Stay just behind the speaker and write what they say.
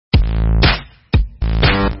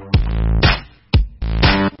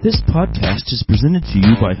This podcast is presented to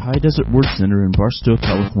you by High Desert Word Center in Barstow,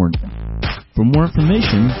 California. For more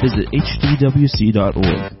information, visit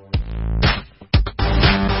hdwc.org.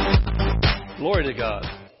 Glory to God.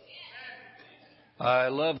 I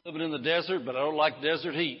love living in the desert, but I don't like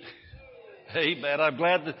desert heat. Amen. I'm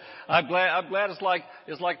glad it's like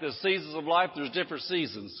the seasons of life. There's different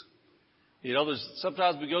seasons. You know,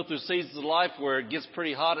 sometimes we go through seasons of life where it gets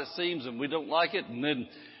pretty hot, it seems, and we don't like it, and then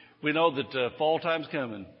we know that fall time's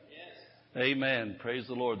coming. Yes. Amen. Praise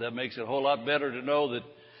the Lord. That makes it a whole lot better to know that,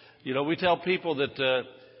 you know, we tell people that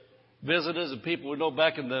visitors and people we know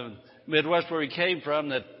back in the Midwest where we came from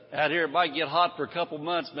that out here it might get hot for a couple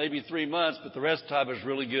months, maybe 3 months, but the rest of the time it's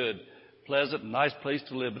really good. Pleasant and nice place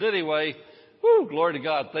to live. But anyway, glory to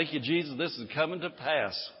God. Thank you, Jesus. This is coming to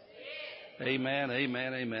pass. Amen,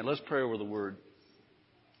 amen, amen. Let's pray over the word.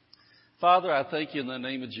 Father, I thank you in the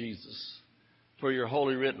name of Jesus for your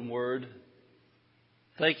holy written word.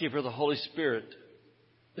 Thank you for the Holy Spirit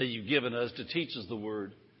that you've given us to teach us the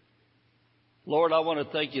word. Lord, I want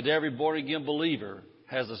to thank you that every born-again believer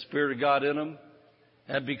has the Spirit of God in them.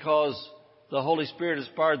 And because the Holy Spirit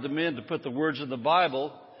inspired the men to put the words in the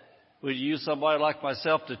Bible, would you use somebody like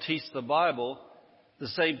myself to teach the Bible? The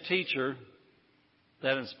same teacher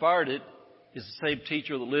that inspired it is the same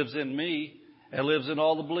teacher that lives in me and lives in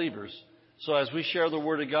all the believers. So as we share the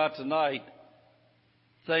Word of God tonight,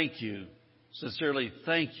 thank you, sincerely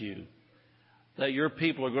thank you, that your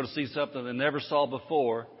people are going to see something they never saw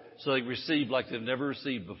before so they receive like they've never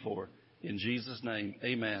received before. In Jesus' name,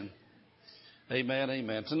 amen. Amen,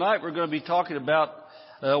 amen. Tonight we're going to be talking about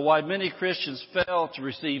why many Christians fail to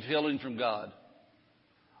receive healing from God.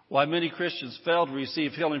 Why many Christians fail to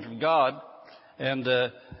receive healing from God. And,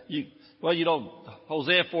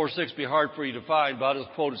 Hosea 4:6 be hard for you to find, but I'll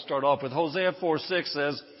just quote it to start off with. Hosea 4:6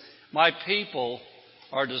 says, my people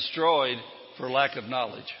are destroyed for lack of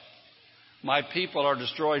knowledge. My people are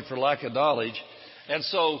destroyed for lack of knowledge. And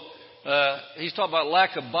so, he's talking about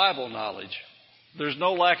lack of Bible knowledge. There's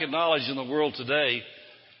no lack of knowledge in the world today.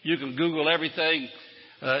 You can Google everything,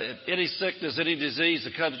 any sickness, any disease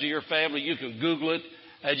that comes to your family, you can Google it,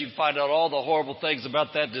 and you can find out all the horrible things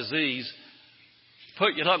about that disease.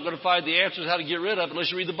 But you're not going to find the answers how to get rid of it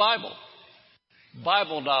unless you read the Bible.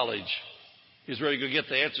 Bible knowledge is where you're going to get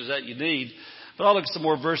the answers that you need. But I'll look at some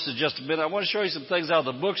more verses in just a minute. I want to show you some things out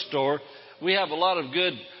of the bookstore. We have a lot of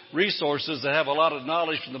good resources that have a lot of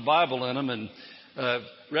knowledge from the Bible in them, and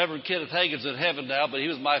Reverend Kenneth Hagin's in heaven now, but he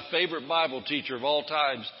was my favorite Bible teacher of all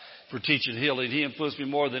times for teaching healing. He influenced me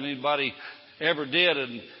more than anybody ever did,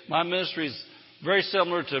 and my ministry is very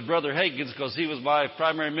similar to Brother Hagin's because he was my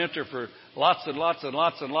primary mentor for lots and lots and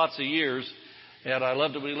lots and lots of years, and I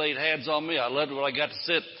loved it when he laid hands on me. I loved it when I got to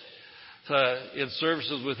sit in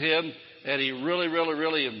services with him, and he really, really,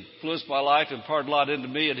 really influenced my life and imparted a lot into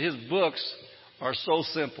me, and his books are so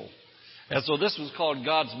simple. And so this was called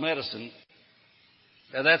God's Medicine.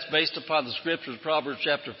 And that's based upon the scriptures. Proverbs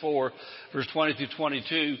chapter 4, verse 20 through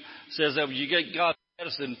 22 says that when you get God's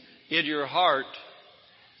medicine in your heart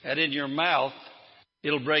and in your mouth,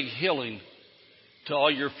 it'll bring healing to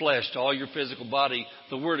all your flesh, to all your physical body.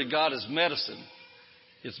 The Word of God is medicine.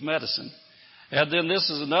 It's medicine. And then this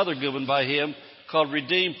is another good one by him called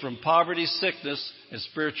Redeemed from Poverty, Sickness, and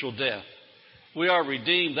Spiritual Death. We are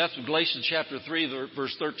redeemed. That's in Galatians chapter 3,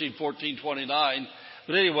 verse 13, 14, 29.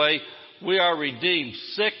 But anyway, we are redeemed.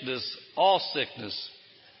 Sickness, all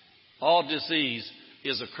disease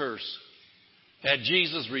is a curse. And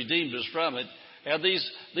Jesus redeemed us from it. And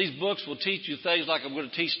these books will teach you things like I'm going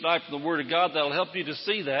to teach tonight from the Word of God that will help you to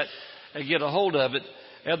see that and get a hold of it.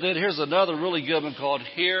 And then here's another really good one called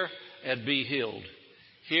Hear and Be Healed.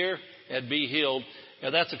 Hear and Be Healed.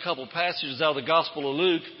 And that's a couple passages out of the Gospel of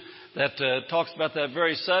Luke that talks about that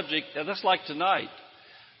very subject. And that's like tonight.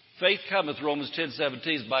 Faith cometh, Romans 10:17,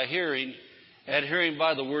 is by hearing, and hearing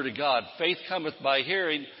by the Word of God. Faith cometh by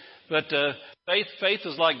hearing, but faith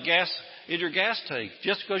is like gas in your gas tank.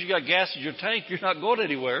 Just because you got gas in your tank, you're not going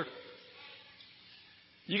anywhere.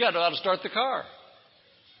 You got to know how to start the car.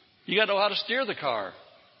 You got to know how to steer the car.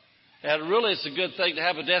 And really, it's a good thing to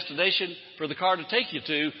have a destination for the car to take you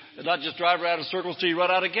to, and not just drive around in circles till you run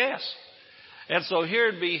out of gas. And so Hear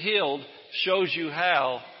and Be Healed shows you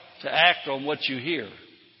how to act on what you hear.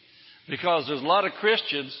 Because there's a lot of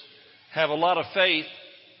Christians have a lot of faith,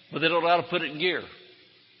 but they don't know how to put it in gear.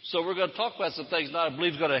 So we're going to talk about some things that I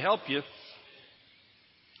believe is going to help you.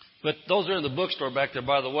 But those are in the bookstore back there,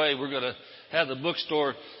 by the way. We're going to have the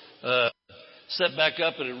bookstore set back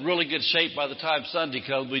up in really good shape by the time Sunday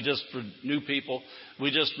comes. For new people,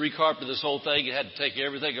 we just recarpeted this whole thing. You had to take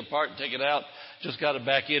everything apart and take it out. Just got it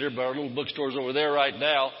back in here, but our little bookstore's over there right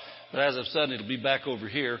now. But as of Sunday, it'll be back over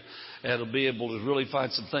here, and it'll be able to really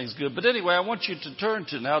find some things good. But anyway, I want you to turn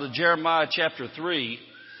now to Jeremiah chapter 3,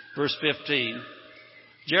 verse 15.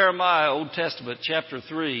 Jeremiah, Old Testament, chapter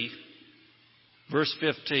 3, verse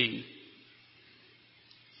 15.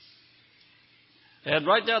 And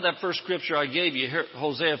right now, that first scripture I gave you,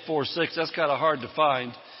 Hosea 4:6, that's kind of hard to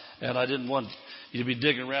find, and I didn't want you to be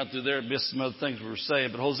digging around through there and miss some other things we were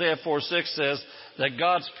saying. But Hosea 4:6 says that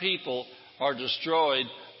God's people are destroyed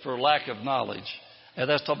for lack of knowledge. And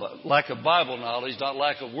that's talking about lack of Bible knowledge, not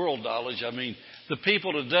lack of world knowledge. I mean, the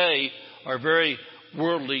people today are very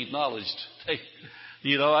worldly knowledge.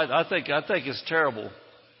 I think it's terrible.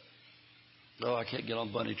 No, I can't get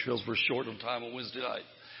on bunny trails. We're short on time on Wednesday night.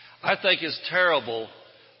 I think it's terrible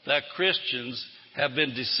that Christians have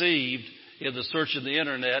been deceived in the search of the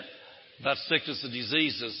internet about sickness and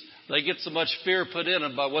diseases. They get so much fear put in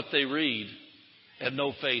them by what they read, and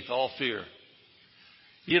no faith, all fear.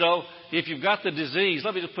 If you've got the disease,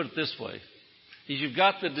 let me just put it this way. If you've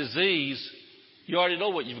got the disease, you already know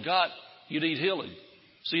what you've got. You need healing.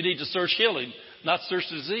 So you need to search healing, not search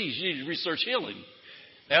the disease. You need to research healing.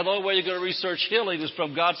 And the only way you're going to research healing is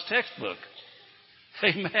from God's textbook.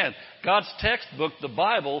 Amen. God's textbook, the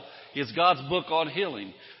Bible, is God's book on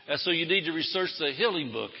healing. And so you need to research the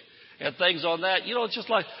healing book and things on that. It's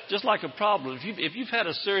just like a problem. If you've had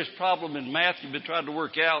a serious problem in math you've been trying to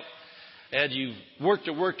work out, and you've worked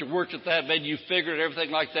at that, maybe you figured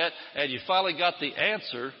everything like that, and you finally got the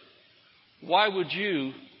answer, why would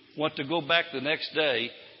you want to go back the next day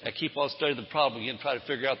and keep on studying the problem again and try to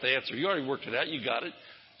figure out the answer? You already worked it out. You got it.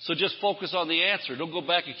 So just focus on the answer. Don't go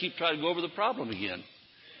back and keep trying to go over the problem again.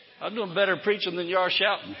 I'm doing better preaching than you are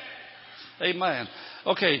shouting. Amen.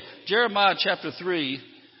 Okay, Jeremiah chapter 3,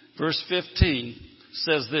 verse 15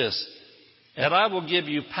 says this, "And I will give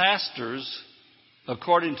you pastors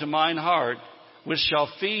according to mine heart, which shall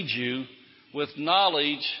feed you with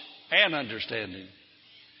knowledge and understanding."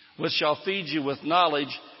 Which shall feed you with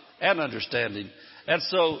knowledge and understanding. And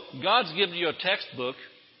so God's given you a textbook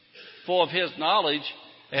full of His knowledge.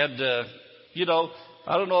 And,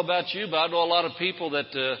 I don't know about you, but I know a lot of people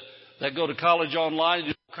that go to college online and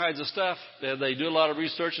do all kinds of stuff. They do a lot of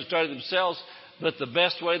research and study themselves. But the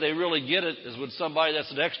best way they really get it is when somebody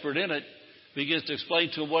that's an expert in it begins to explain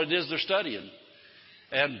to them what it is they're studying.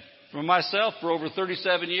 And for myself, for over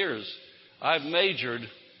 37 years, I've majored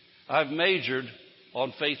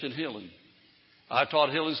on faith and healing. I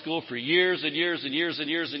taught healing school for years and years and years and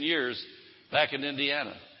years and years back in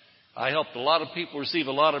Indiana. I helped a lot of people receive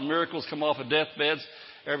a lot of miracles, come off of deathbeds,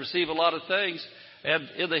 and receive a lot of things. And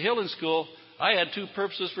in the healing school, I had two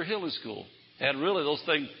purposes for healing school. And really those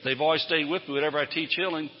things, they've always stayed with me whenever I teach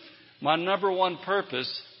healing. My number one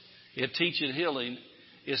purpose in teaching healing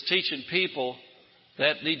is teaching people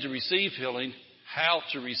that need to receive healing how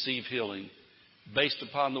to receive healing based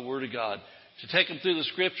upon the Word of God. To take them through the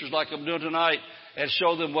Scriptures like I'm doing tonight and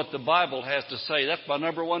show them what the Bible has to say. That's my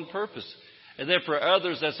number one purpose. And then for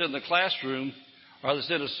others that's in the classroom or that's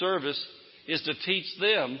in a service is to teach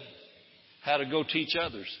them how to go teach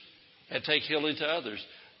others and take healing to others.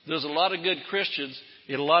 There's a lot of good Christians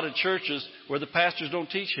in a lot of churches where the pastors don't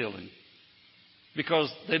teach healing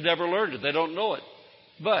because they've never learned it. They don't know it.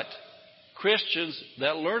 But Christians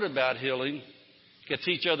that learn about healing can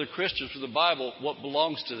teach other Christians from the Bible what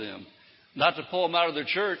belongs to them. Not to pull them out of their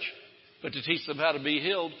church, but to teach them how to be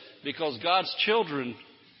healed because God's children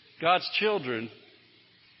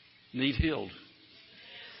need healed.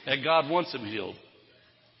 And God wants them healed.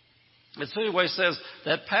 And so anyway, it says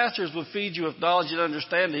that pastors will feed you with knowledge and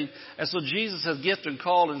understanding. And so Jesus has gifted and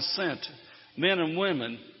called and sent men and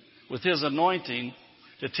women with His anointing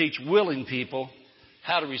to teach willing people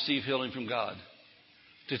how to receive healing from God.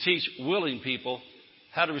 To teach willing people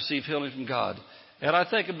how to receive healing from God. And I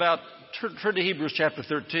think about, turn to Hebrews chapter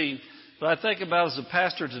 13, but I think about as a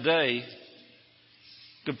pastor today,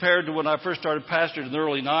 compared to when I first started pastoring in the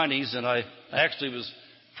early 90s, and I actually was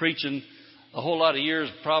preaching a whole lot of years,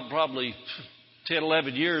 probably 10,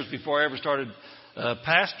 11 years before I ever started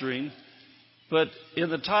pastoring. But in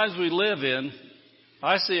the times we live in,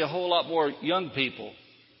 I see a whole lot more young people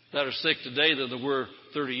that are sick today than there were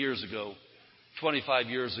 30 years ago, 25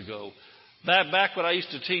 years ago. Back when I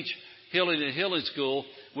used to teach healing in healing school,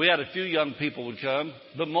 we had a few young people would come,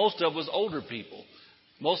 but most of it was older people.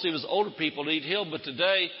 Mostly it was older people need healed, but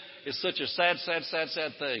today it's such a sad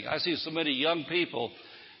thing. I see so many young people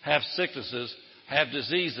have sicknesses, have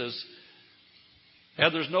diseases,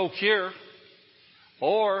 and there's no cure,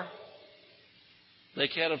 or they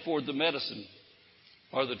can't afford the medicine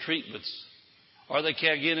or the treatments, or they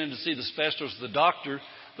can't get in to see the specialist, the doctor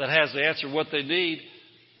that has the answer what they need.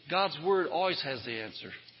 God's Word always has the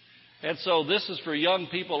answer. And so this is for young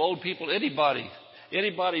people, old people, anybody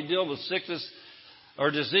dealing with sickness or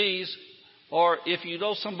disease, or if you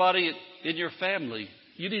know somebody in your family,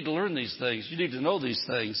 you need to learn these things. You need to know these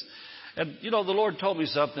things. And, the Lord told me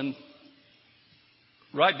something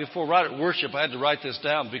right at worship. I had to write this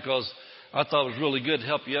down because I thought it was really good to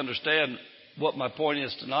help you understand what my point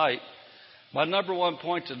is tonight. My number one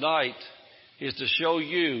point tonight is to show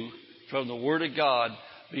you from the Word of God,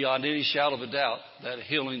 beyond any shadow of a doubt, that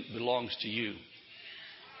healing belongs to you.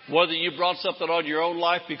 Whether you brought something on your own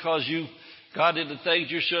life because you got into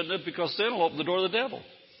things you shouldn't have, because sin will open the door to the devil.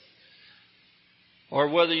 Or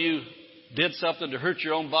whether you did something to hurt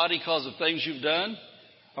your own body because of things you've done,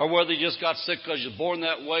 or whether you just got sick because you're born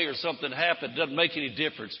that way or something happened, it doesn't make any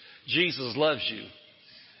difference. Jesus loves you.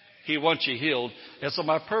 He wants you healed. And so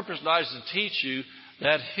my purpose tonight is to teach you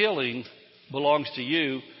that healing belongs to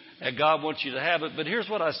you and God wants you to have it. But here's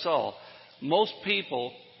what I saw. Most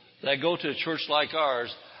people that go to a church like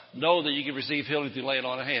ours know that you can receive healing through laying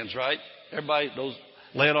on of hands, right? Everybody knows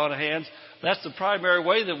laying on of hands. That's the primary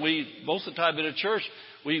way that most of the time in a church,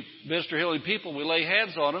 we minister healing people. We lay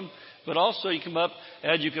hands on them. But also you come up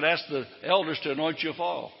and you can ask the elders to anoint you of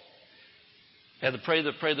oil and to pray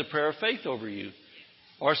the prayer of faith over you.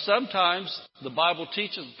 Or sometimes the Bible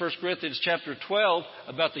teaches in 1 Corinthians chapter 12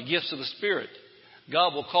 about the gifts of the Spirit.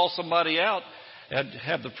 God will call somebody out and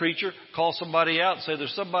have the preacher call somebody out and say,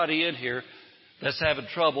 there's somebody in here that's having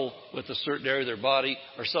trouble with a certain area of their body,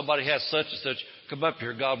 or somebody has such and such. Come up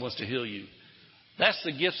here. God wants to heal you. That's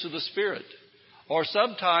the gifts of the Spirit. Or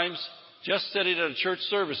sometimes just sitting in church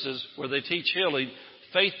services where they teach healing,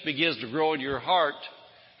 faith begins to grow in your heart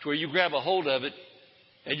to where you grab a hold of it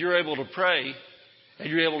and you're able to pray and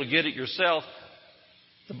you're able to get it yourself.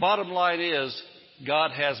 The bottom line is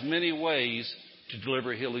God has many ways to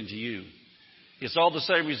deliver healing to you. It's all the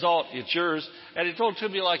same result. It's yours. And He told it to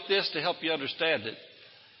me like this to help you understand it.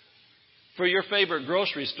 For your favorite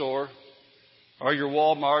grocery store or your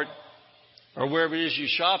Walmart or wherever it is you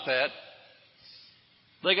shop at,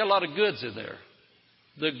 they got a lot of goods in there.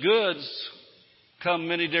 The goods come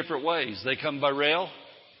many different ways. They come by rail.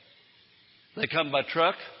 They come by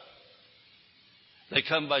truck. They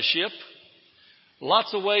come by ship.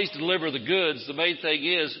 Lots of ways to deliver the goods. The main thing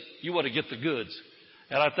is you want to get the goods.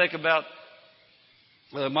 And I think about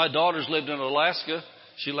my daughter's lived in Alaska.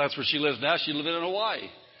 That's where she lives now. She lived in Hawaii.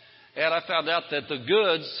 And I found out that the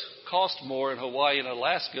goods cost more in Hawaii and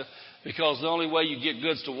Alaska because the only way you get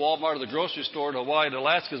goods to Walmart or the grocery store in Hawaii and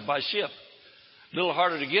Alaska is by ship. A little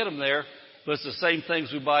harder to get them there, but it's the same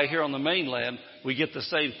things we buy here on the mainland. We get the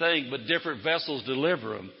same thing, but different vessels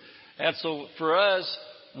deliver them. And so for us,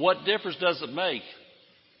 what difference does it make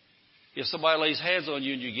if somebody lays hands on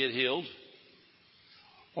you and you get healed?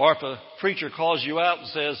 Or if a preacher calls you out and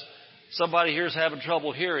says, somebody here's having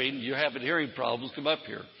trouble hearing, you're having hearing problems, come up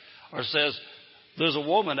here. Or says, there's a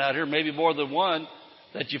woman out here, maybe more than one,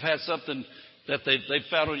 that you've had something that they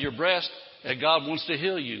found on your breast and God wants to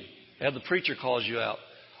heal you. And the preacher calls you out.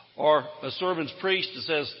 Or a sermon's preached and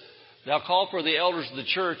says, now call for the elders of the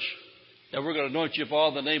church and we're going to anoint you with all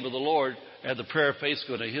in the name of the Lord and the prayer of faith is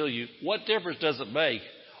going to heal you. What difference does it make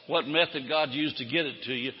what method God used to get it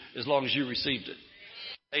to you as long as you received it?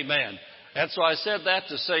 Amen. And so I said that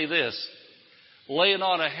to say this. Laying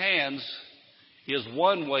on of hands is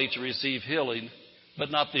one way to receive healing, but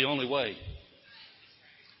not the only way.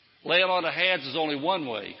 Laying on of hands is only one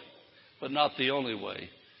way, but not the only way.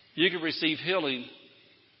 You can receive healing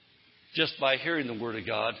just by hearing the Word of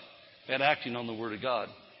God and acting on the Word of God.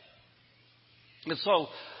 And so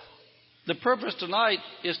the purpose tonight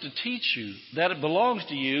is to teach you that it belongs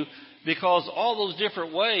to you, because all those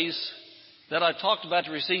different ways that I talked about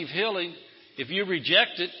to receive healing, if you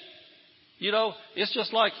reject it, it's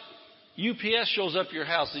just like UPS shows up at your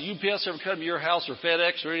house. Did UPS ever come to your house, or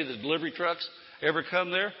FedEx or any of the delivery trucks ever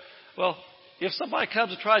come there? Well, if somebody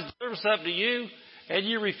comes and tries to deliver something to you and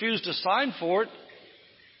you refuse to sign for it,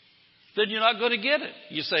 then you're not going to get it.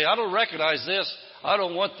 You say, I don't recognize this. I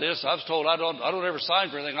don't want this. I was told I don't ever sign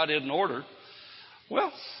for anything I didn't order.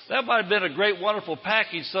 Well, that might have been a great, wonderful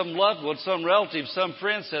package. Some loved one, some relative, some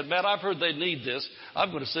friend said, man, I've heard they need this.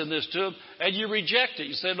 I'm going to send this to them. And you reject it.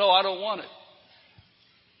 You say, no, I don't want it.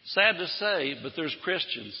 Sad to say, but there's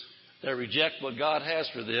Christians that reject what God has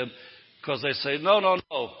for them because they say, no,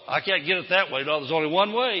 I can't get it that way. No, there's only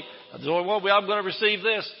one way. There's only one way I'm going to receive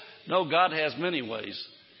this. No, God has many ways.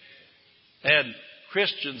 And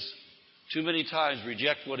Christians, too many times,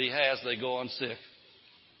 reject what He has. They go on sick.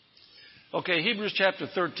 Okay, Hebrews chapter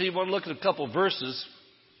 13. I want to look at a couple verses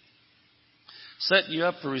setting you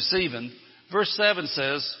up for receiving. Verse 7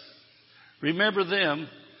 says, remember them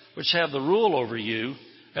which have the rule over you,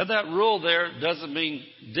 And that rule there doesn't mean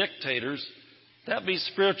dictators. That means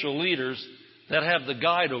spiritual leaders that have the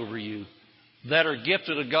guide over you, that are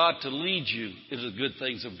gifted of God to lead you into the good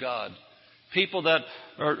things of God. People that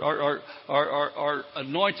are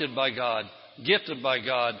anointed by God, gifted by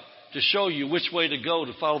God to show you which way to go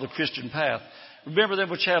to follow the Christian path. Remember them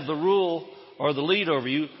which have the rule or the lead over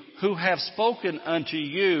you, who have spoken unto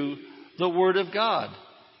you the word of God.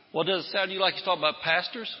 Well, does it sound to you like he's talking about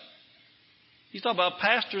pastors? He's talking about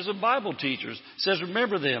pastors and Bible teachers. It says,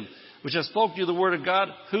 remember them which have spoken to you the word of God,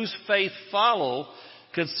 whose faith follow,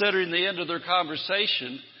 considering the end of their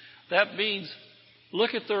conversation. That means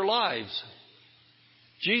look at their lives.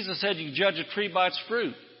 Jesus said you can judge a tree by its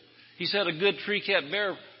fruit. He said a good tree can't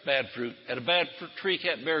bear bad fruit, and a bad tree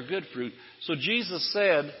can't bear good fruit. So Jesus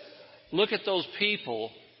said, look at those people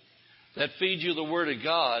that feed you the word of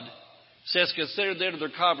God. Says consider the end of their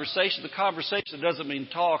conversation. The conversation doesn't mean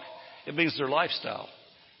talk. It means their lifestyle,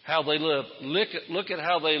 how they live. Look at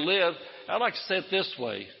how they live. I like to say it this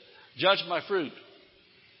way. Judge my fruit.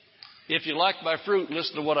 If you like my fruit,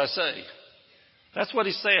 listen to what I say. That's what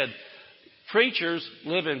he said. Preachers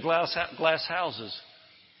live in glass houses.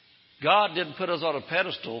 God didn't put us on a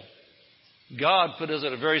pedestal. God put us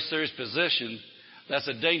in a very serious position. That's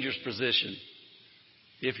a dangerous position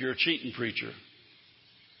if you're a cheating preacher,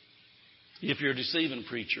 if you're a deceiving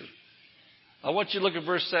preacher. I want you to look at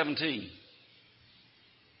verse 17. It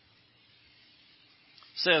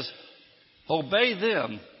says, obey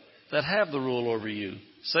them that have the rule over you.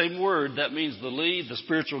 Same word, that means the lead, the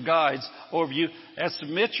spiritual guides over you. And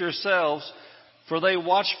submit yourselves, for they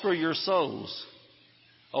watch for your souls.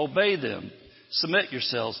 Obey them. Submit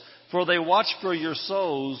yourselves, for they watch for your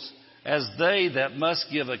souls as they that must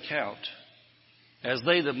give account. As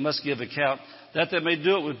they that must give account, that they may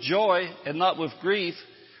do it with joy and not with grief,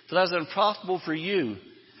 for that is unprofitable for you.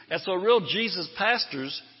 And so real Jesus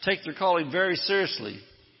pastors take their calling very seriously.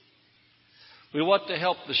 We want to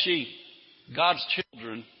help the sheep, God's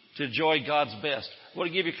children, to enjoy God's best. I want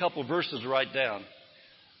to give you a couple of verses to write down.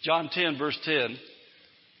 John 10, verse 10.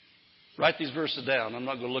 Write these verses down. I'm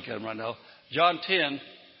not going to look at them right now. John 10,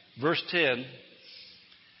 verse 10,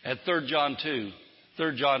 and 3 John 2.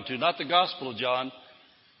 3 John 2. Not the Gospel of John,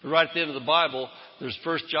 but right at the end of the Bible, there's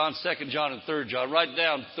 1 John, 2 John, and 3 John. Write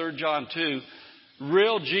down 3 John 2.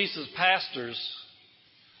 Real Jesus pastors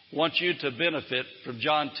want you to benefit from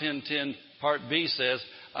John 10:10. Part B says,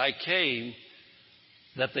 I came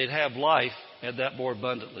that they'd have life and that more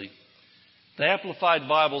abundantly. The Amplified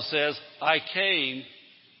Bible says, I came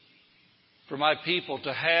for my people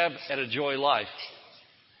to have and enjoy life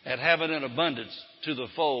and have it in abundance to the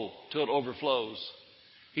full till it overflows.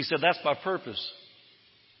 He said, that's my purpose.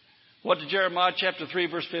 What did Jeremiah chapter 3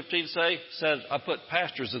 verse 15 say? It says, I put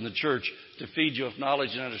pastors in the church to feed you with knowledge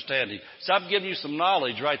and understanding. So I'm giving you some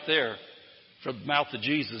knowledge right there from the mouth of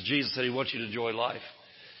Jesus. Jesus said he wants you to enjoy life.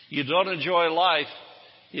 You don't enjoy life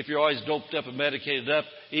if you're always doped up and medicated up,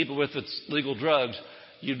 even with its legal drugs.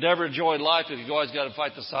 You never enjoy life if you've always got to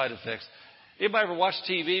fight the side effects. Anybody ever watch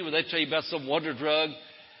TV where they tell you about some wonder drug?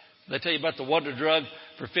 They tell you about the wonder drug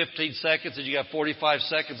for 15 seconds and you got 45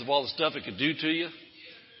 seconds of all the stuff it could do to you?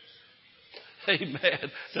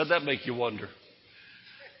 Amen. Doesn't that make you wonder?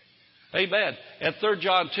 Amen. At 3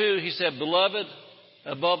 John 2, he said, Beloved,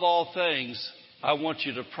 above all things, I want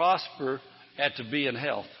you to prosper and to be in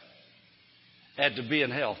health. And to be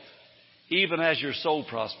in health. Even as your soul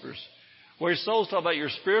prospers. Where your soul's talking about your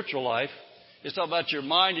spiritual life. It's talking about your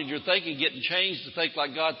mind and your thinking getting changed to think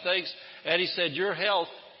like God thinks. And he said your health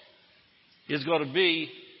is going to be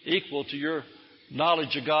equal to your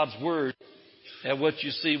knowledge of God's Word and what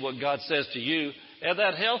you see, what God says to you. And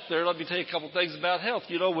that health there, let me tell you a couple things about health.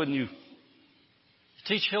 You know, when you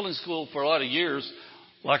teach healing school for a lot of years,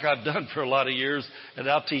 like I've done for a lot of years, and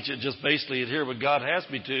I'll teach it just basically here what God has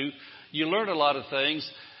me to, you learn a lot of things.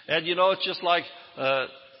 And, you know, it's just like a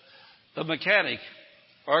mechanic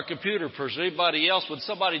or a computer person, anybody else. When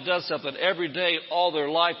somebody does something every day, all their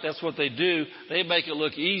life, that's what they do. They make it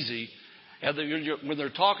look easy. And when they're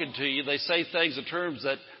talking to you, they say things in terms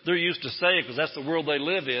that they're used to saying because that's the world they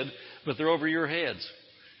live in, but they're over your heads.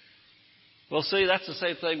 Well, see, that's the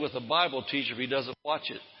same thing with a Bible teacher if he doesn't watch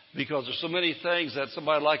it. Because there's so many things that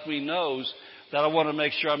somebody like me knows that I want to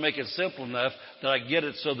make sure I make it simple enough that I get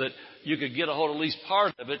it so that you could get a hold of at least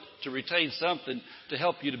part of it to retain something to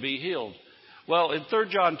help you to be healed. Well, in 3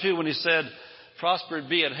 John 2, when he said, prosper and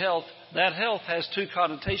be in health, that health has two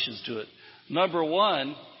connotations to it. Number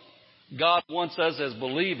one, God wants us as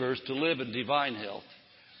believers to live in divine health.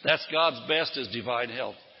 That's God's best is divine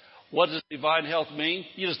health. What does divine health mean?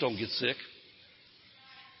 You just don't get sick.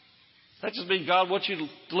 That just means God wants you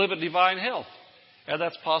to live in divine health. And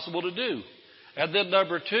that's possible to do. And then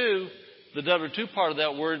number two, the number two part of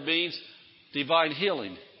that word means divine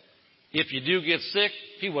healing. If you do get sick,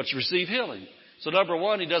 He wants you to receive healing. So number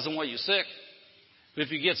one, He doesn't want you sick.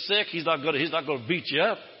 If you get sick, He's not going to beat you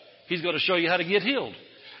up. He's going to show you how to get healed.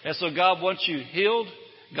 And so God wants you healed.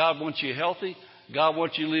 God wants you healthy. God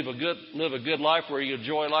wants you to live a good life where you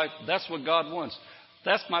enjoy life. That's what God wants.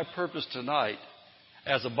 That's my purpose tonight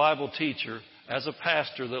as a Bible teacher, as a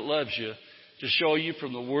pastor that loves you, to show you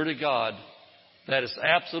from the Word of God that it's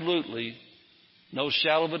absolutely, no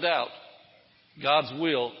shadow of a doubt, God's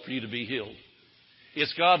will for you to be healed.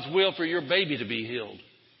 It's God's will for your baby to be healed.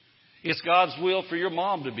 It's God's will for your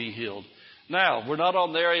mom to be healed. Now, we're not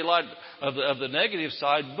on the area line of the negative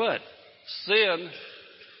side, but sin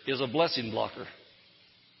is a blessing blocker.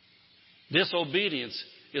 Disobedience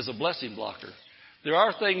is a blessing blocker. There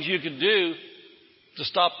are things you can do to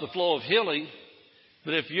stop the flow of healing,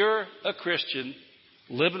 but if you're a Christian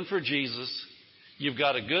living for Jesus, you've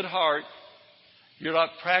got a good heart, you're not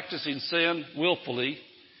practicing sin willfully,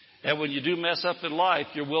 and when you do mess up in life,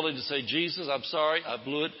 you're willing to say, Jesus, I'm sorry, I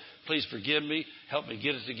blew it. Please forgive me. Help me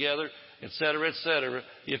get it together, etc., etc.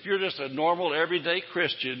 If you're just a normal, everyday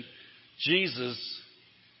Christian, Jesus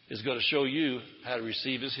is going to show you how to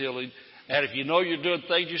receive His healing. And if you know you're doing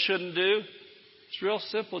things you shouldn't do, it's real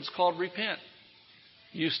simple. It's called repent.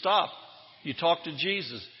 You stop. You talk to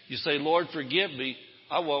Jesus. You say, Lord, forgive me.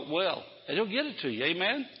 I want well. And He'll get it to you.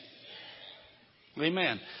 Amen?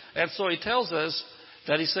 Amen. And so He tells us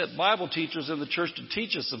that He sent Bible teachers in the church to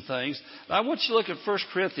teach us some things. Now, I want you to look at 1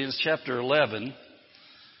 Corinthians chapter 11.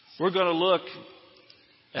 We're going to look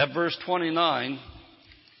at verse 29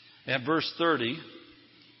 and verse 30.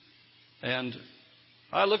 And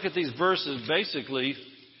I look at these verses basically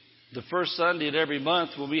the first Sunday of every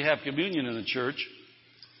month when we have communion in the church.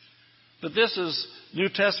 But this is New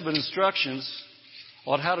Testament instructions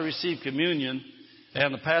on how to receive communion.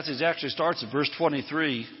 And the passage actually starts at verse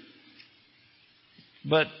 23.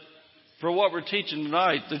 But for what we're teaching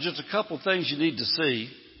tonight, there's just a couple things you need to see.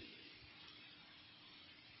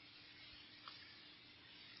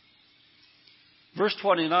 Verse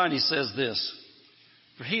 29, he says this,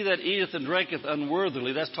 for he that eateth and drinketh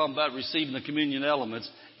unworthily, that's talking about receiving the communion elements,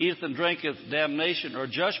 eateth and drinketh damnation or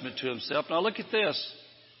judgment to himself. Now look at this.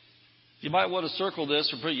 You might want to circle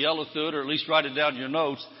this or put yellow through it or at least write it down in your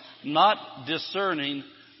notes. Not discerning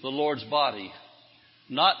the Lord's body.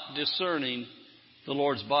 Not discerning the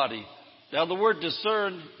Lord's body. Now the word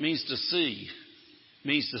discern means to see.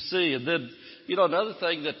 Means to see. And then, another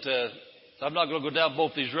thing that I'm not going to go down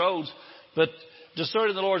both these roads, but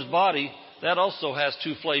discerning the Lord's body, that also has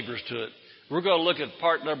two flavors to it. We're going to look at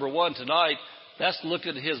part number one tonight. That's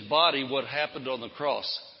looking at His body, what happened on the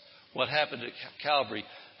cross. What happened at Calvary.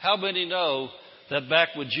 How many know that back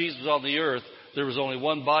when Jesus was on the earth, there was only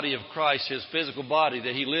one body of Christ, His physical body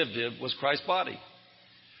that He lived in was Christ's body?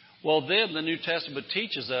 Well, then the New Testament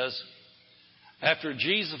teaches us, after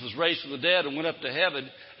Jesus was raised from the dead and went up to heaven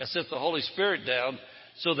and sent the Holy Spirit down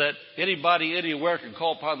so that anybody anywhere can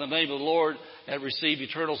call upon the name of the Lord and receive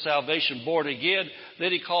eternal salvation, born again,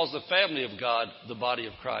 then He calls the family of God the body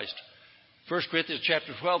of Christ. 1 Corinthians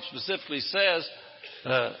chapter 12 specifically says,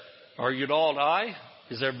 are you all an eye?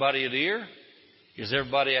 Is everybody an ear? Is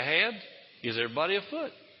everybody a hand? Is everybody a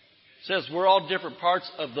foot? It says we're all different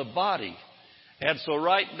parts of the body. And so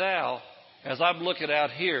right now, as I'm looking out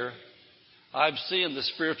here, I'm seeing the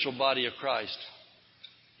spiritual body of Christ.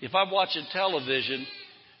 If I'm watching television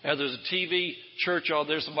and there's a TV church on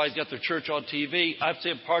there, somebody's got their church on TV, I'm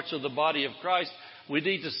seeing parts of the body of Christ. We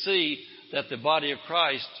need to see that the body of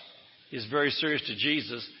Christ is very serious to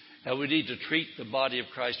Jesus, and we need to treat the body of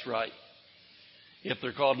Christ right. If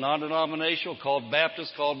they're called non-denominational, called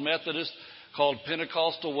Baptist, called Methodist, called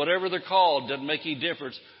Pentecostal, whatever they're called, doesn't make any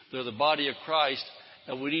difference. They're the body of Christ,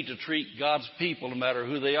 and we need to treat God's people, no matter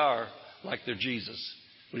who they are, like they're Jesus.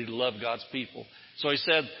 We need to love God's people. So he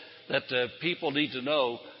said that people need to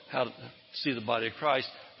know how to see the body of Christ.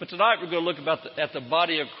 But tonight we're going to look at the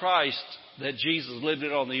body of Christ that Jesus lived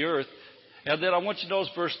in on the earth. And then I want you to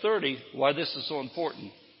notice verse 30, why this is so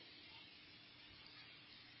important.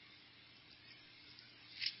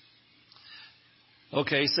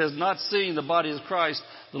 Okay, he says, not seeing the body of Christ,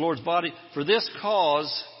 the Lord's body. For this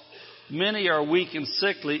cause, many are weak and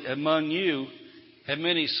sickly among you, and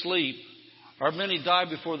many sleep, or many die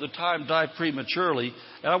before the time, die prematurely.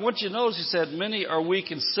 And I want you to notice he said, many are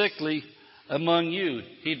weak and sickly among you.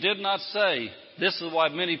 He did not say, this is why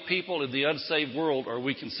many people in the unsaved world are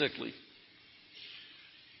weak and sickly.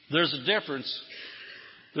 There's a difference.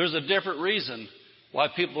 There's a different reason why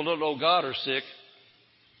people who don't know God are sick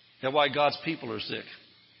and why God's people are sick.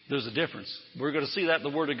 There's a difference. We're going to see that in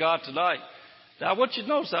the Word of God tonight. Now, I want you to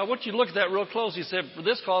notice, I want you to look at that real close. He said, for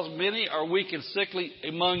this cause many are weak and sickly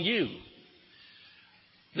among you.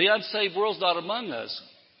 The unsaved world's not among us.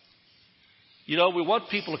 You know, we want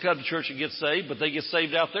people to come to church and get saved, but they get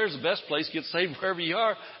saved out there is the best place. Get saved wherever you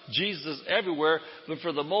are. Jesus is everywhere. But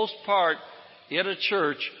for the most part, in a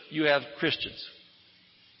church, you have Christians.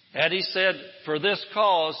 And he said, for this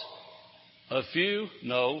cause, a few?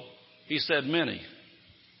 No. He said many.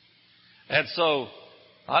 And so,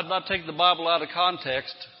 I'm not taking the Bible out of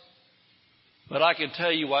context, but I can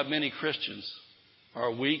tell you why many Christians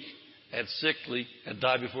are weak and sickly and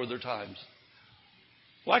die before their times.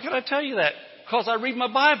 Why can I tell you that? Because I read my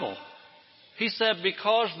Bible. He said,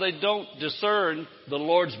 because they don't discern the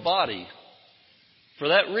Lord's body. For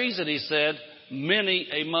that reason, he said, many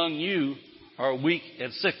among you are weak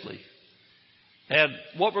and sickly. And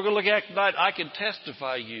what we're going to look at tonight, I can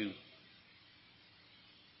testify you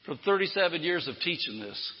from 37 years of teaching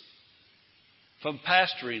this, from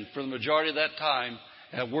pastoring for the majority of that time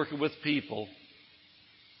and working with people,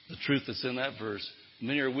 the truth that's in that verse.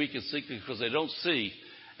 Many are weak and sickly because they don't see.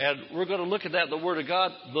 And we're going to look at that in the Word of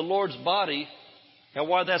God, the Lord's body, and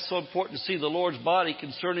why that's so important to see the Lord's body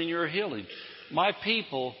concerning your healing. My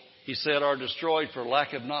people, he said, are destroyed for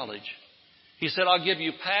lack of knowledge. He said, I'll give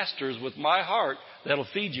you pastors with my heart that'll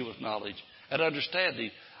feed you with knowledge and understanding.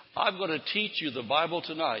 I'm going to teach you the Bible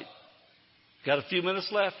tonight. Got a few minutes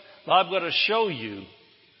left? I'm going to show you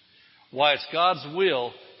why it's God's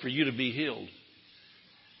will for you to be healed.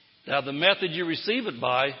 Now, the method you receive it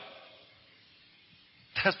by,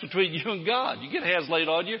 that's between you and God. You get hands laid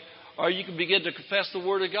on you, or you can begin to confess the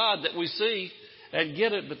Word of God that we see and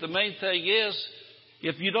get it. But the main thing is,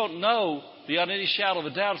 if you don't know beyond any shadow of a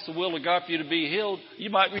doubt it's the will of God for you to be healed, you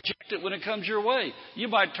might reject it when it comes your way. You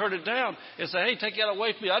might turn it down and say, hey, take that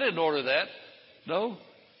away from me. I didn't order that. No,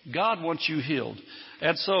 God wants you healed.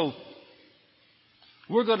 And so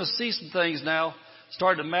we're going to see some things now,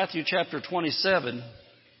 starting in Matthew chapter 27.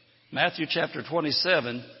 Matthew chapter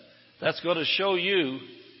 27. That's going to show you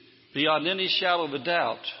beyond any shadow of a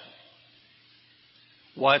doubt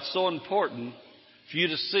why it's so important for you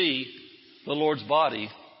to see the Lord's body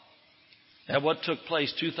and what took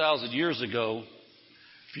place 2,000 years ago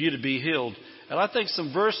for you to be healed. And I think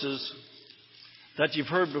some verses that you've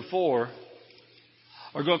heard before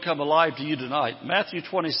are going to come alive to you tonight. Matthew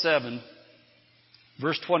 27,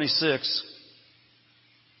 verse 26.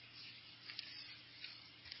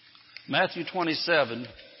 Matthew 27,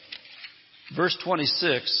 verse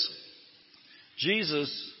 26.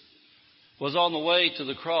 Jesus was on the way to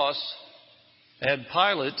the cross, and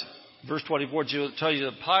Pilate, verse 24, tell you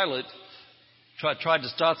that Pilate tried to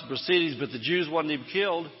stop the proceedings, but the Jews wanted him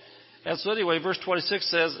killed. And so anyway, verse 26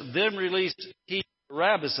 says, then released he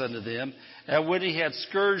Barabbas unto them, and when he had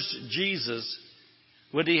scourged Jesus,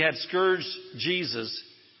 he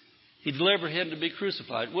delivered him to be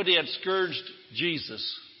crucified. When he had scourged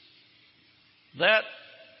Jesus. That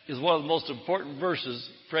is one of the most important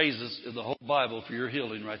phrases in the whole Bible for your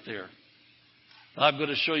healing right there. I'm going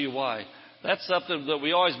to show you why. That's something that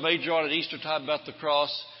we always major on at Easter time about the cross.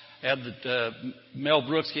 And that Mel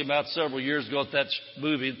Brooks came out several years ago with that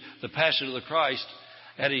movie, The Passion of the Christ,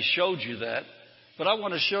 and he showed you that. But I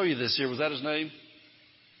want to show you this here. Was that his name?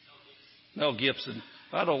 Mel Gibson.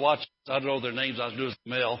 I don't watch. I don't know their names. I was doing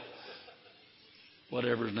Mel.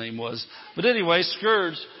 Whatever his name was. But anyway,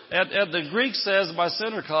 scourged. And the Greek says in my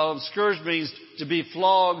center column, scourge means to be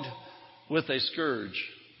flogged with a scourge.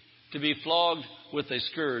 To be flogged with a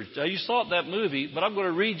scourge. Now you saw it in that movie, but I'm going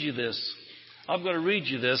to read you this. I'm going to read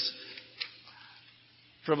you this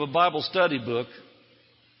from a Bible study book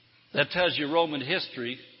that tells you Roman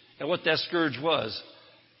history and what that scourge was.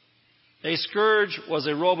 A scourge was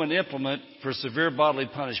a Roman implement for severe bodily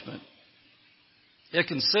punishment. It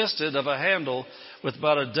consisted of a handle with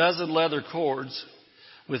about a dozen leather cords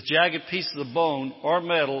with jagged pieces of bone or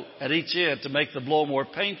metal at each end to make the blow more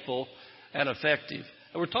painful and effective.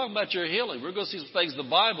 And we're talking about your healing. We're going to see some things in the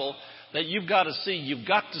Bible that you've got to see. You've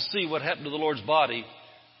got to see what happened to the Lord's body.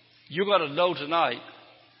 You're going to know tonight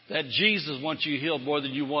that Jesus wants you healed more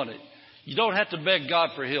than you want it. You don't have to beg God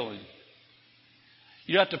for healing.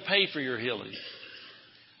 You have to pay for your healing.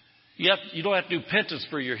 You don't have to do penance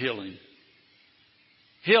for your healing.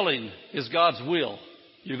 Healing is God's will.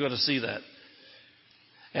 You're going to see that.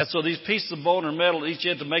 And so these pieces of bone or metal each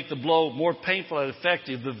end to make the blow more painful and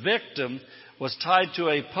effective. The victim was tied to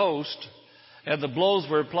a post, and the blows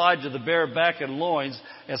were applied to the bare back and loins,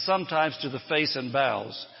 and sometimes to the face and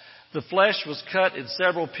bowels. The flesh was cut in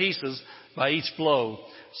several pieces by each blow.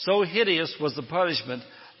 So hideous was the punishment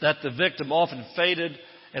that the victim often fainted,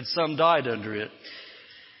 and some died under it.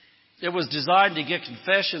 It was designed to get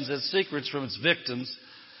confessions and secrets from its victims.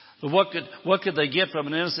 But what could they get from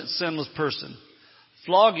an innocent, sinless person?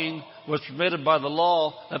 Flogging was permitted by the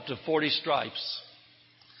law up to 40 stripes.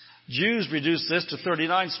 Jews reduced this to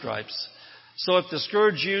 39 stripes. So if the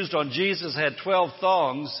scourge used on Jesus had 12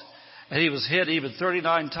 thongs, and he was hit even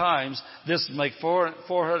 39 times, this would make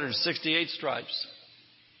 468 stripes.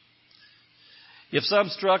 If some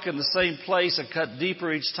struck in the same place and cut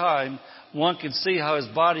deeper each time, one could see how his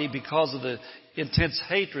body, because of the intense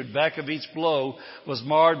hatred back of each blow, was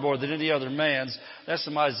marred more than any other man's. That's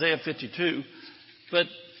from Isaiah 52. But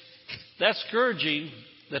that scourging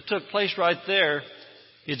that took place right there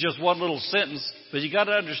is just one little sentence. But you got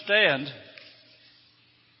to understand,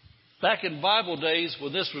 back in Bible days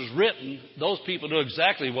when this was written, those people knew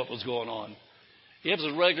exactly what was going on. It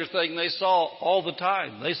was a regular thing they saw all the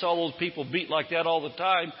time. They saw those people beat like that all the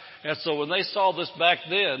time. And so when they saw this back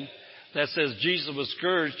then, that says Jesus was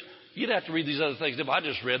scourged, you'd have to read these other things I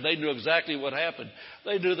just read. They knew exactly what happened.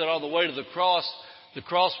 They knew that on the way to the cross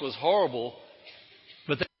was horrible,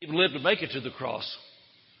 but they even lived to make it to the cross.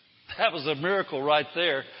 That was a miracle right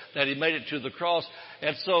there, that he made it to the cross.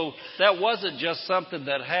 And so that wasn't just something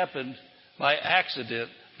that happened by accident,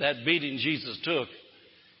 that beating Jesus took.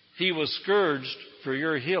 He was scourged for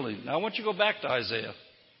your healing. Now I want you to go back to Isaiah.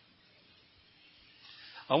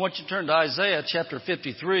 I want you to turn to Isaiah chapter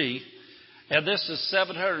 53. And this is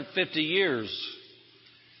 750 years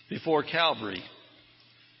before Calvary.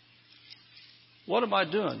 What am I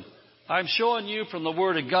doing? I'm showing you from the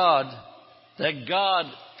Word of God that God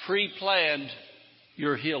pre-planned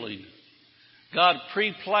your healing. God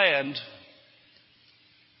pre-planned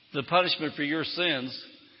the punishment for your sins.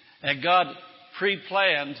 And God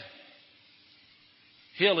pre-planned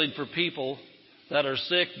healing for people that are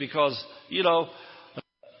sick because,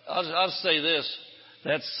 I'll say this,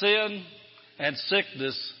 that sin and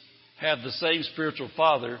sickness have the same spiritual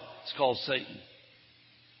father. It's called Satan.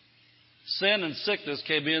 Sin and sickness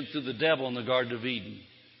came in through the devil in the Garden of Eden.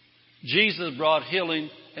 Jesus brought healing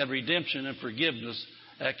and redemption and forgiveness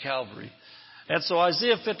at Calvary. And so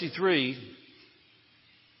Isaiah 53,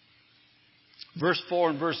 verse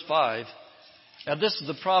 4 and verse 5, and this is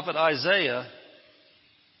the prophet Isaiah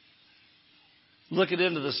looking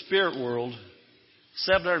into the spirit world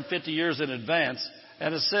 750 years in advance.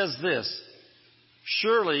 And it says this,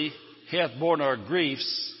 surely he hath borne our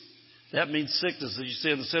griefs. That means sickness. As you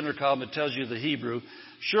see in the center column, it tells you the Hebrew.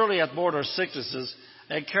 Surely hath borne our sicknesses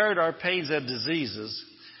and carried our pains and diseases.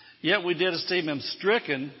 Yet we did esteem him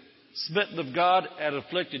stricken, smitten of God, and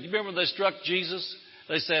afflicted. You remember when they struck Jesus?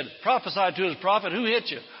 They said, prophesy to his prophet. Who hit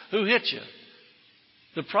you? Who hit you?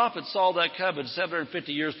 The prophet saw that coming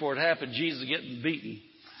 750 years before it happened, Jesus getting beaten.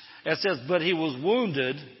 It says, but he was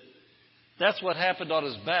wounded. That's what happened on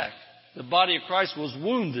his back. The body of Christ was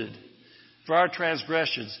wounded for our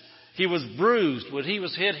transgressions. He was bruised. When he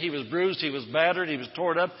was hit, he was bruised. He was battered. He was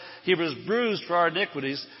torn up. He was bruised for our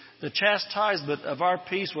iniquities. The chastisement of our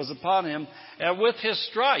peace was upon him. And with his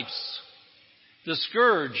stripes, the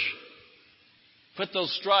scourge, put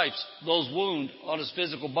those stripes, those wounds on his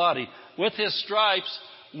physical body. With his stripes,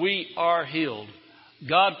 we are healed.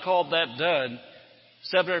 God called that done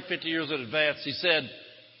 750 years in advance. He said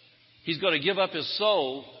he's going to give up his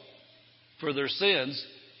soul for their sins.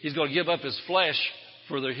 He's going to give up his flesh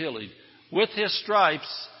for their healing. With his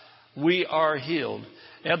stripes, we are healed.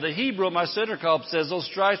 And the Hebrew, my center column says those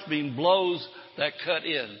stripes mean blows that cut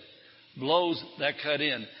in. Blows that cut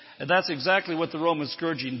in. And that's exactly what the Roman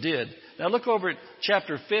scourging did. Now look over at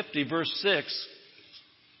chapter 50, verse 6.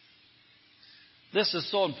 This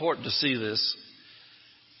is so important to see this.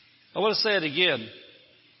 I want to say it again.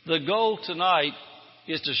 The goal tonight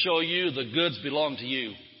is to show you the goods belong to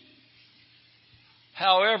you.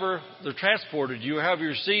 However they're transported to you, however you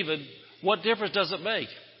receive it, what difference does it make?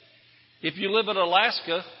 If you live in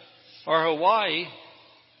Alaska or Hawaii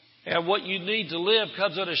and what you need to live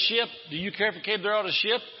comes on a ship, do you care if it came there on a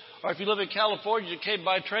ship? Or if you live in California, you came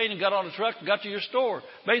by train and got on a truck and got to your store.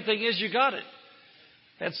 Main thing is you got it.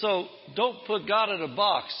 And so don't put God in a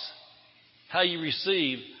box. How you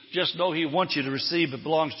receive, just know he wants you to receive. It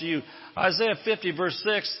belongs to you. Isaiah 50 verse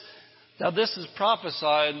 6. Now this is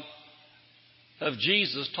prophesying of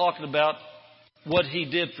Jesus talking about what he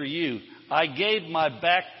did for you. I gave my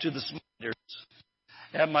back to the smiters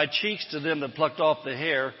and my cheeks to them that plucked off the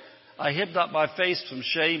hair. I hid not my face from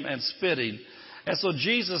shame and spitting. And so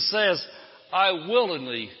Jesus says, I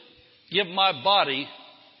willingly give my body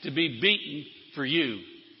to be beaten for you.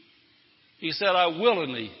 He said, I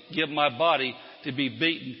willingly give my body to be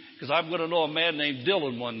beaten because I'm going to know a man named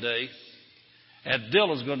Dylan one day. And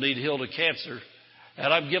Dylan's going to need healed of cancer.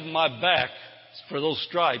 And I'm giving my back for those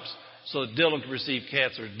stripes. so that Dylan could receive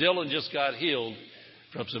cancer. Dylan just got healed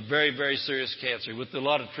from some very, very serious cancer. With a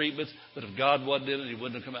lot of treatments, but if God wasn't in it, he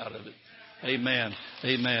wouldn't have come out of it. Amen.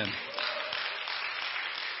 Amen.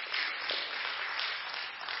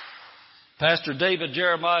 Pastor David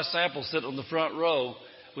Jeremiah Sample sitting on the front row.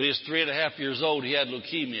 When he was 3.5 years old, he had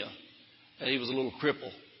leukemia, and he was a little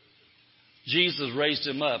cripple. Jesus raised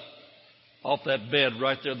him up off that bed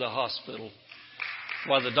right there in the hospital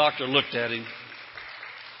while the doctor looked at him.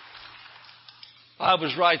 I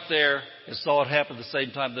was right there and saw it happen at the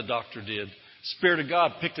same time the doctor did. Spirit of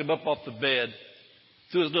God picked him up off the bed,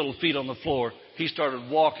 threw his little feet on the floor. He started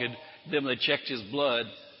walking. Then when they checked his blood,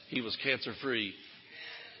 he was cancer-free.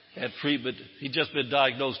 Had treatment. He'd just been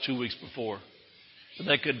diagnosed 2 weeks before. And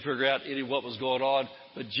they couldn't figure out what was going on,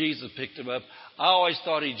 but Jesus picked him up. I always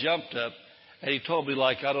thought he jumped up, and he told me,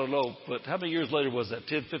 like, I don't know, but how many years later was that?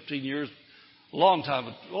 10, 15 years? A long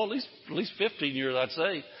time. Well, at least 15 years, I'd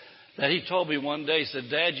say. That he told me one day, he said,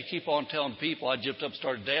 Dad, you keep on telling people I jumped up and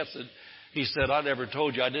started dancing. He said, I never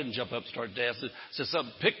told you I didn't jump up and start dancing. He said,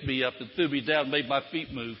 something picked me up and threw me down and made my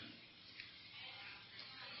feet move.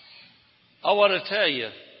 I want to tell you,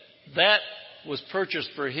 that was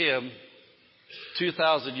purchased for him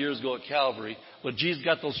 2,000 years ago at Calvary. When Jesus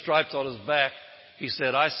got those stripes on his back, he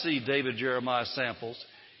said, I see David Jeremiah Samples.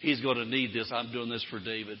 He's going to need this. I'm doing this for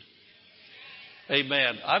David.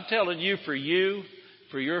 Amen. I'm telling you, for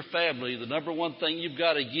your family, the number one thing you've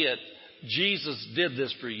got to get, Jesus did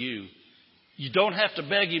this for you. You don't have to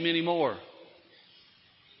beg him anymore.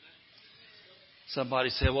 Somebody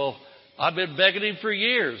said, well, I've been begging him for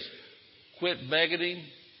years. Quit begging him.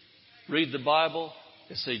 Read the Bible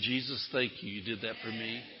and say, Jesus, thank you. You did that for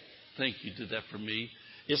me. Thank you, you did that for me.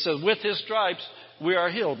 It says, with his stripes, we are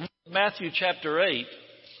healed. Matthew chapter 8.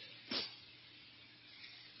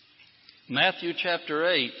 Matthew chapter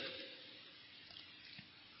 8.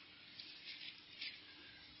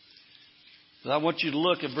 I want you to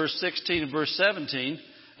look at verse 16 and verse 17.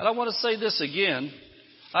 And I want to say this again.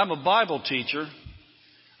 I'm a Bible teacher.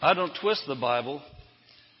 I don't twist the Bible.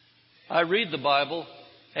 I read the Bible.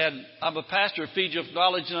 And I'm a pastor who feeds you with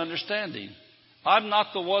knowledge and understanding. I'm not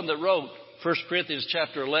the one that wrote 1 Corinthians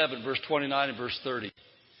chapter 11, verse 29 and verse 30.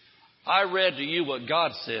 I read to you what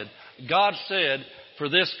God said. God said, for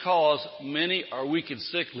this cause, many are weak and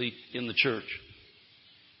sickly in the church.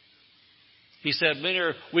 He said, many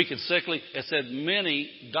are weak and sickly. It said, many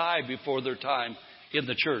die before their time in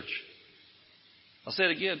the church. I'll say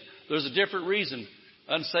it again. There's a different reason.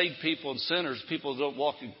 Unsaved people and sinners, people who don't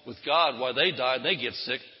walk with God, why they die and they get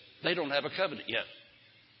sick, they don't have a covenant yet.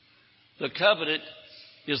 The covenant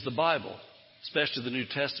is the Bible, especially the New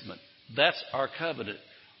Testament. That's our covenant.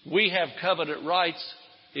 We have covenant rights,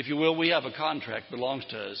 if you will. We have a contract that belongs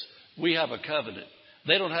to us. We have a covenant.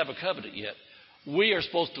 They don't have a covenant yet. We are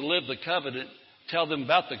supposed to live the covenant, tell them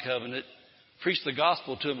about the covenant, preach the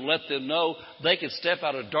gospel to them, let them know they can step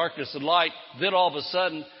out of darkness and light. Then all of a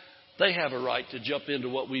sudden, they have a right to jump into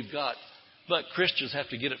what we've got. But Christians have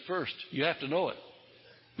to get it first. You have to know it.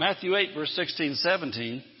 Matthew 8, verse 16,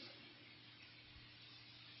 17.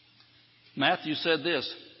 Matthew said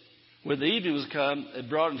this, when the evening was come, it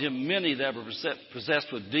brought unto him many that were possessed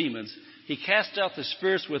with demons. He cast out the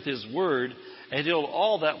spirits with his word and healed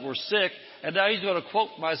all that were sick. And now he's going to quote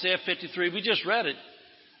from Isaiah 53. We just read it.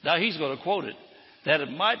 Now he's going to quote it. That it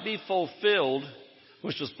might be fulfilled,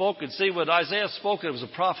 which was spoken. See, when Isaiah spoke, it was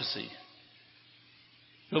a prophecy.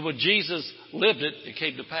 But when Jesus lived it, it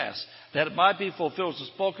came to pass. That it might be fulfilled, which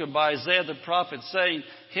was spoken by Isaiah the prophet, saying,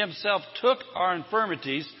 himself took our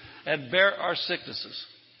infirmities and bare our sicknesses.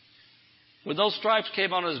 When those stripes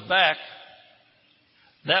came on his back,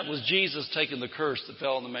 that was Jesus taking the curse that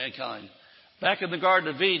fell on the mankind. Back in the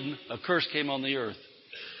Garden of Eden, a curse came on the earth.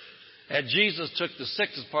 And Jesus took the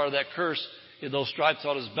sickness part of that curse in those stripes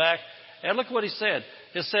on his back. And look what he said.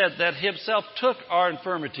 He said that himself took our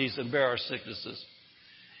infirmities and bare our sicknesses.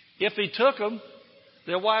 If he took them,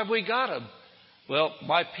 then why have we got them? Well,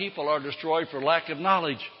 my people are destroyed for lack of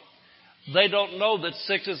knowledge. They don't know that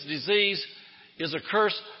sickness, disease is a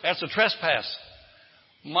curse. That's a trespass.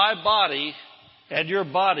 My body and your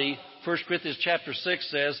body, 1 Corinthians chapter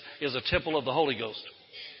 6 says, is a temple of the Holy Ghost.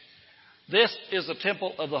 This is a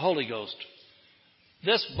temple of the Holy Ghost.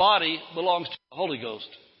 This body belongs to the Holy Ghost.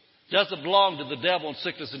 Doesn't belong to the devil and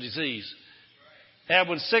sickness and disease. And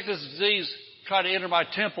when sickness and disease try to enter my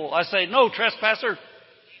temple, I say, no, trespasser.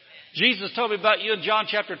 Jesus told me about you in John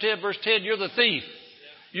chapter 10, verse 10. You're the thief.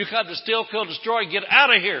 You come to steal, kill, destroy. Get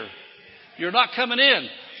out of here. You're not coming in.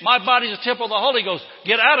 My body's a temple of the Holy Ghost.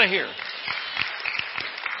 Get out of here.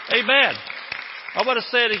 Amen. I want to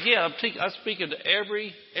say it again. I'm speaking to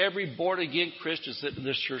every born-again Christian sitting in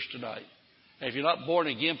this church tonight. And if you're not born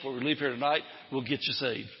again before we leave here tonight, we'll get you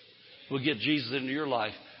saved. We'll get Jesus into your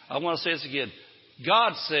life. I want to say this again.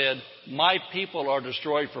 God said, my people are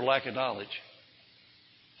destroyed for lack of knowledge.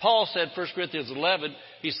 Paul said, 1 Corinthians 11,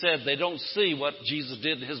 he said they don't see what Jesus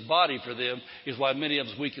did in his body for them is why many of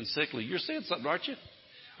us weak and sickly. You're saying something, aren't you?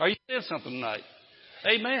 Are you saying something tonight?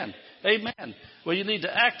 Amen. Amen. Well, you need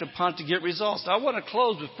to act upon it to get results. Now, I want to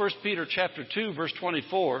close with 1 Peter chapter 2, verse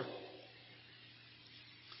 24.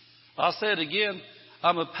 I'll say it again.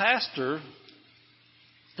 I'm a pastor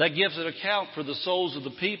that gives an account for the souls of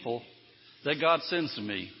the people that God sends to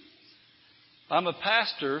me. I'm a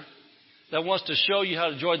pastor that wants to show you how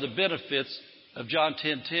to enjoy the benefits of John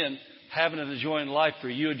 10:10, having and enjoying life for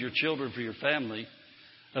you and your children, for your family.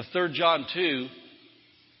 Of 3 John 2,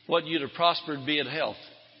 want you to prosper and be in health.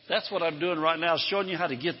 That's what I'm doing right now, showing you how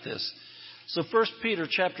to get this. So 1 Peter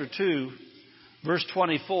chapter 2, verse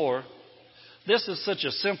 24, this is such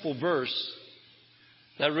a simple verse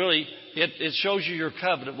that really, it shows you your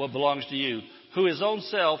covenant, what belongs to you. Who his own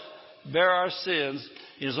self bare our sins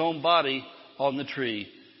in his own body on the tree.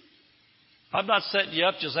 I'm not setting you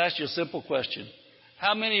up, just ask you a simple question.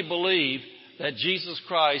 How many believe that Jesus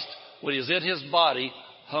Christ, when he was in his body,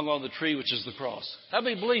 hung on the tree, which is the cross? How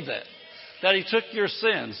many believe that? That he took your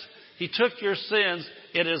sins. He took your sins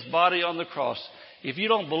in his body on the cross. If you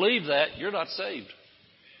don't believe that, you're not saved.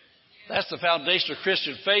 That's the foundation of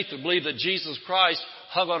Christian faith, to believe that Jesus Christ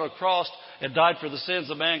hung on a cross and died for the sins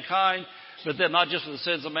of mankind. But then not just for the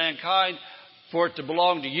sins of mankind, for it to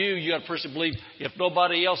belong to you, you got to personally believe, if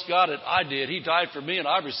nobody else got it, I did. He died for me and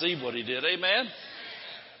I received what he did. Amen?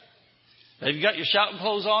 Have you got your shouting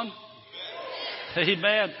clothes on?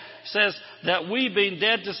 Amen. It says that we being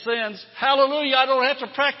dead to sins, hallelujah, I don't have to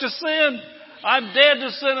practice sin. I'm dead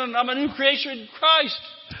to sin and I'm a new creation in Christ.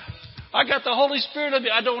 I got the Holy Spirit in me.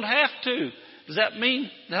 I don't have to. Does that mean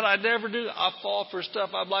that I never do? I fall for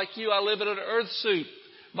stuff. I'm like you. I live in an earth suit.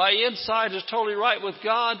 My inside is totally right with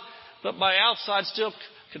God, but my outside's still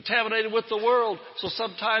contaminated with the world. So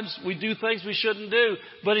sometimes we do things we shouldn't do.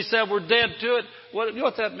 But he said we're dead to it. You know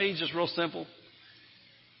what that means? Just real simple.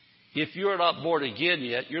 If you're not born again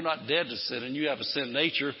yet, you're not dead to sin and you have a sin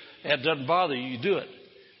nature and it doesn't bother you, you do it.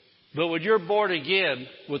 But when you're born again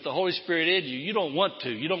with the Holy Spirit in you, you don't want to.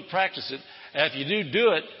 You don't practice it. And if you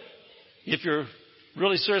do it, if you're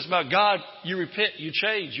really serious about God, you repent, you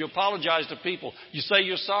change, you apologize to people, you say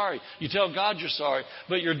you're sorry, you tell God you're sorry,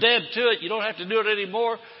 but you're dead to it. You don't have to do it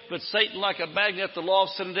anymore. But Satan, like a magnet, the law of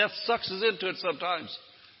sin and death, sucks us into it sometimes.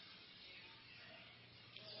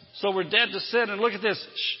 So we're dead to sin. And look at this.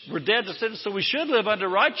 We're dead to sin, so we should live under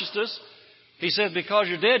righteousness. He says, because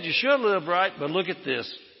you're dead, you should live right. But look at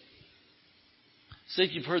this. See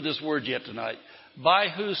if you've heard this word yet tonight. By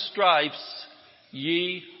whose stripes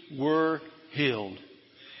ye were healed.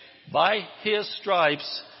 By his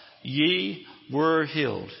stripes ye were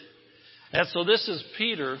healed. And so this is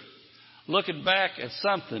Peter looking back at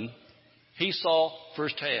something he saw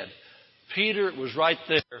firsthand. Peter was right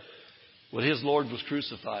there when his Lord was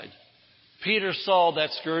crucified. Peter saw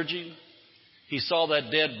that scourging. He saw that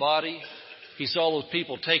dead body. He saw those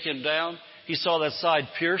people take him down. He saw that side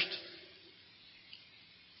pierced.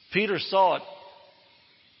 Peter saw it.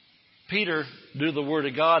 Peter knew the Word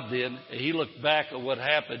of God then, and he looked back at what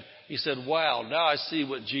happened. He said, wow, now I see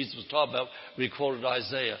what Jesus was talking about when he quoted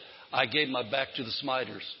Isaiah. I gave my back to the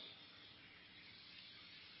smiters.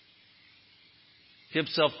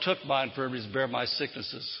 Himself took my infirmities, bare my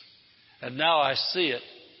sicknesses. And now I see it.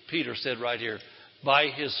 Peter said right here, by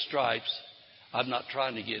his stripes, I'm not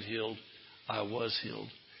trying to get healed. I was healed.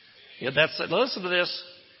 Listen to this.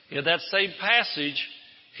 In that same passage,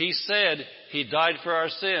 he said he died for our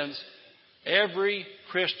sins. Every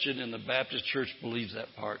Christian in the Baptist church believes that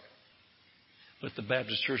part. But the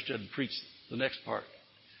Baptist church doesn't preach the next part.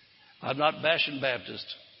 I'm not bashing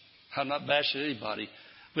Baptists. I'm not bashing anybody.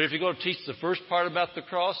 But if you're going to teach the first part about the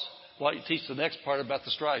cross, why don't you teach the next part about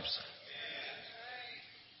the stripes?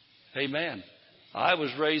 Amen. I was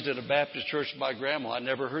raised in a Baptist church with my grandma. I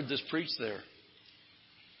never heard this preached there.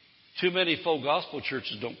 Too many full gospel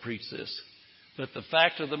churches don't preach this. But the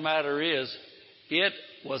fact of the matter is, it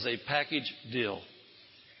was a package deal.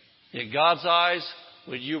 In God's eyes,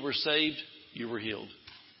 when you were saved, you were healed.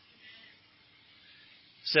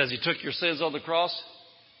 It says he took your sins on the cross.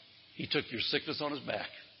 He took your sickness on his back.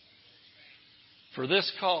 For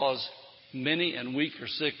this cause, many and weak are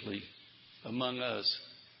sickly among us.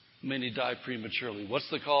 Many die prematurely. What's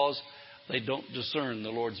the cause? They don't discern the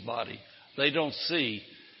Lord's body. They don't see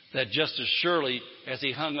that just as surely as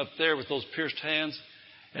he hung up there with those pierced hands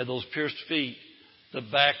and those pierced feet, The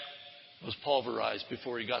back was pulverized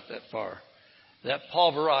before he got that far. That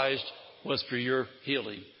pulverized was for your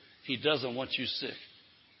healing. He doesn't want you sick.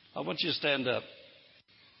 I want you to stand up.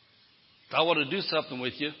 I want to do something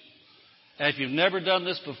with you. And if you've never done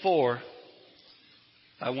this before,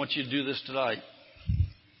 I want you to do this tonight.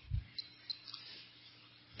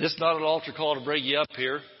 This is not an altar call to bring you up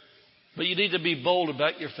here, but you need to be bold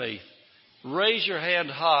about your faith. Raise your hand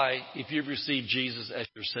high if you've received Jesus as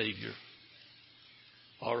your Savior.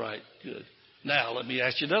 All right, good. Now, let me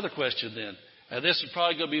ask you another question then. And this is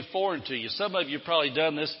probably going to be foreign to you. Some of you have probably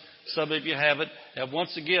done this. Some of you haven't. And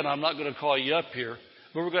once again, I'm not going to call you up here,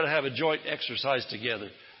 but we're going to have a joint exercise together.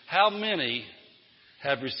 How many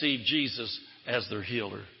have received Jesus as their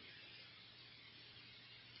healer?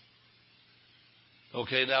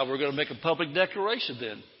 Okay, now we're going to make a public declaration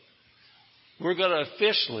then. We're going to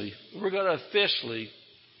officially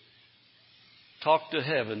talk to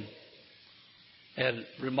heaven and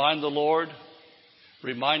remind the Lord,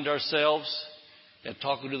 remind ourselves, and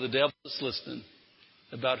talking to the devil that's listening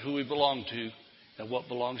about who we belong to and what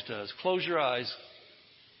belongs to us. Close your eyes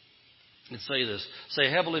and say this.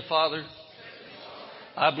 Say, Heavenly Father,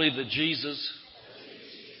 I believe that Jesus,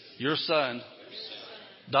 your Son,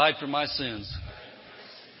 died for my sins.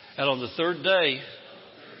 And on the third day,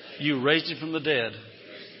 you raised him from the dead.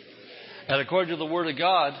 And according to the Word of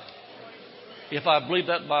God, if I believe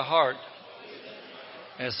that in my heart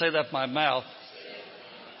and say that in my mouth,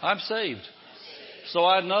 I'm saved. So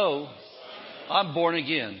I know I'm born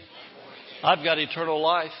again. I've got eternal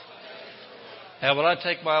life. And when I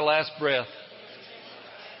take my last breath,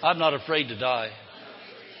 I'm not afraid to die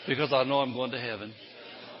because I know I'm going to heaven.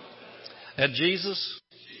 And Jesus,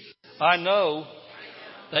 I know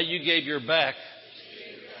that you gave your back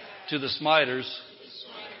to the smiters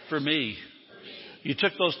for me. You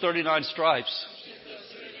took those 39 stripes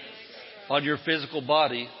on your physical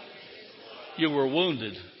body. You were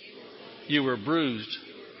wounded. You were bruised.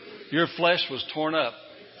 Your flesh was torn up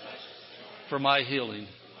for my healing.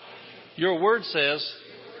 Your word says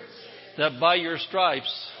that by your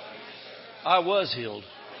stripes I was healed.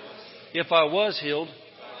 If I was healed,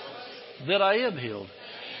 then I am healed.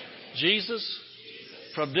 Jesus,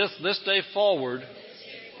 from this day forward,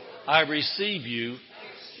 I receive you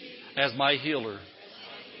as my healer.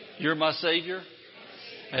 You're my Savior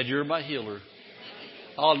and you're my healer.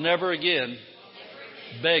 I'll never again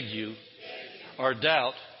beg you or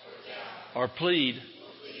doubt or plead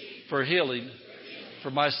for healing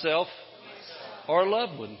for myself or a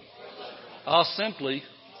loved one. I'll simply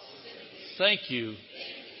thank you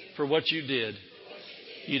for what you did.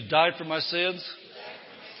 You died for my sins.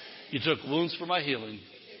 You took wounds for my healing.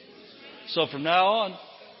 So from now on,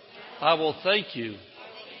 I will thank you.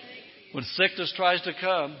 When sickness tries to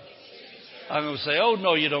come, I'm going to say, oh,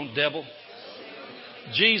 no, you don't, devil.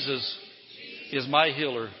 Jesus is my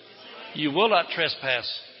healer. You will not trespass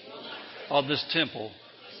on this temple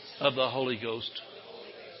of the Holy Ghost.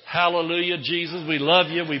 Hallelujah, Jesus. We love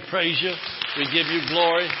you. We praise you. We give you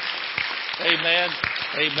glory. Amen.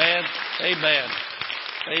 Amen. Amen.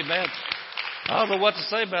 Amen. I don't know what to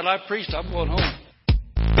say, man. I preached. I'm going home.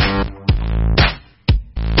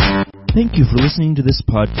 Thank you for listening to this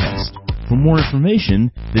podcast. For more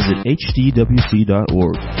information, visit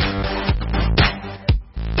hdwc.org.